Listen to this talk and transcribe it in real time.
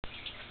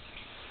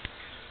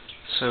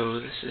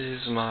So this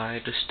is my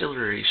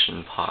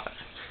distillation pot.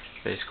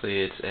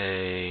 Basically it's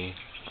a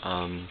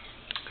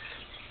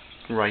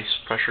rice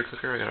pressure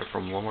cooker. I got it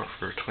from Walmart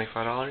for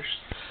 $25.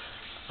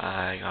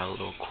 I got a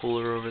little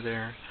cooler over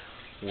there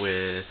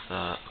with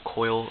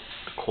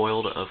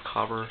coiled of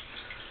copper.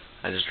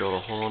 I just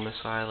drilled a hole in the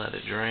side, let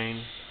it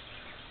drain,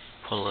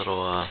 put a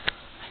little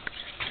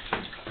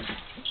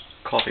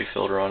coffee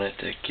filter on it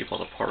to keep all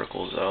the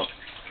particles out.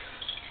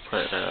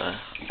 Put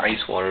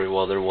ice water,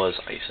 well there was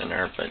ice in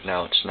there, but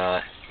now it's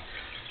not.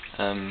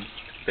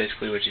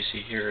 Basically what you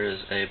see here is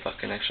a butt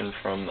connection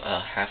from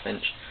a 1/2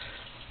 inch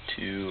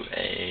to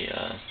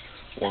a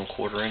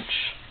 1/4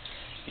 inch.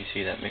 You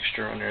see that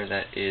mixture on there,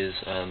 that is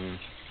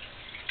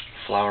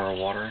flour and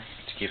water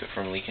to keep it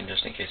from leaking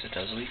just in case it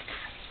does leak.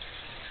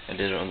 I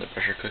did it on the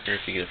pressure cooker.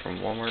 If you get it from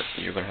Walmart,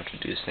 you're going to have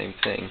to do the same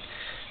thing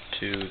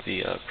to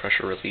the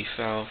pressure relief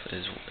valve.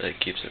 It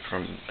keeps it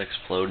from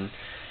exploding,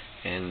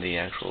 and the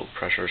actual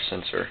pressure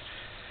sensor.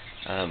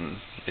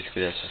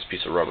 Basically that's this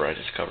piece of rubber I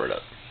just covered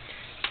up.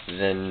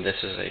 Then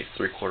this is a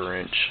 3/4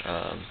 inch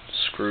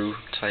screw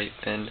type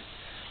end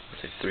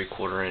with a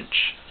 3/4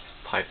 inch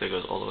pipe that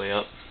goes all the way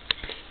up.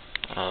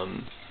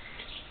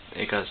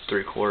 It goes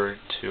 3/4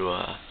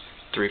 to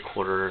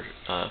 3/4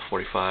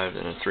 45,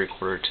 and a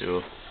 3/4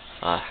 to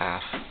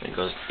 1/2. It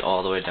goes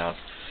all the way down.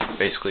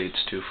 Basically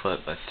it's 2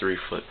 foot by 3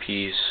 foot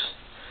piece.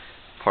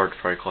 Part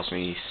probably cost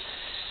me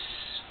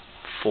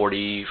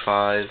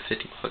 $45,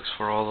 $50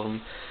 for all of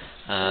them.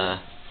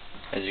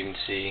 As you can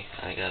see,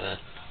 I got a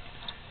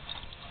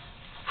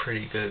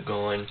pretty good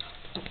going.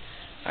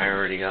 I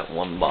already got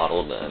one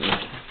bottle done.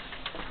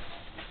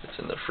 It's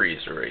in the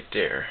freezer right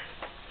there.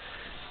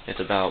 It's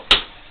about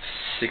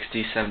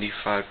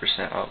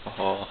 60-75%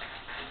 alcohol.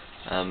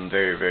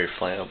 Very, very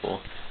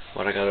flammable.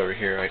 What I got over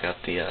here, I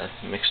got the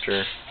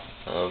mixture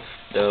of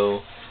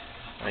dough.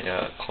 I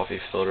got a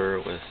coffee filter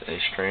with a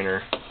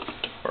strainer,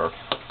 or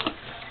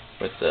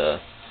with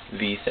the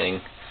V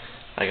thing.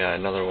 I got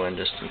another one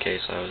just in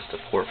case I was to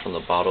pour it from the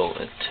bottle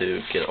and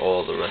to get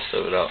all the rest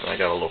of it out. And I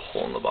got a little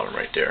hole in the bottom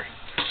right there.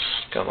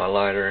 Got my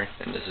lighter,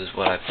 and this is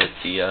what I put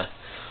the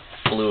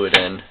fluid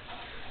in.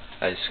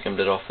 I skimmed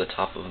it off the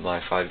top of my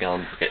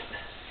 5-gallon bucket.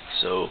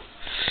 So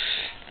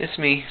it's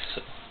me.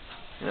 So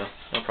no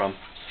problem.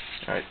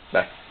 All right,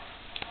 bye.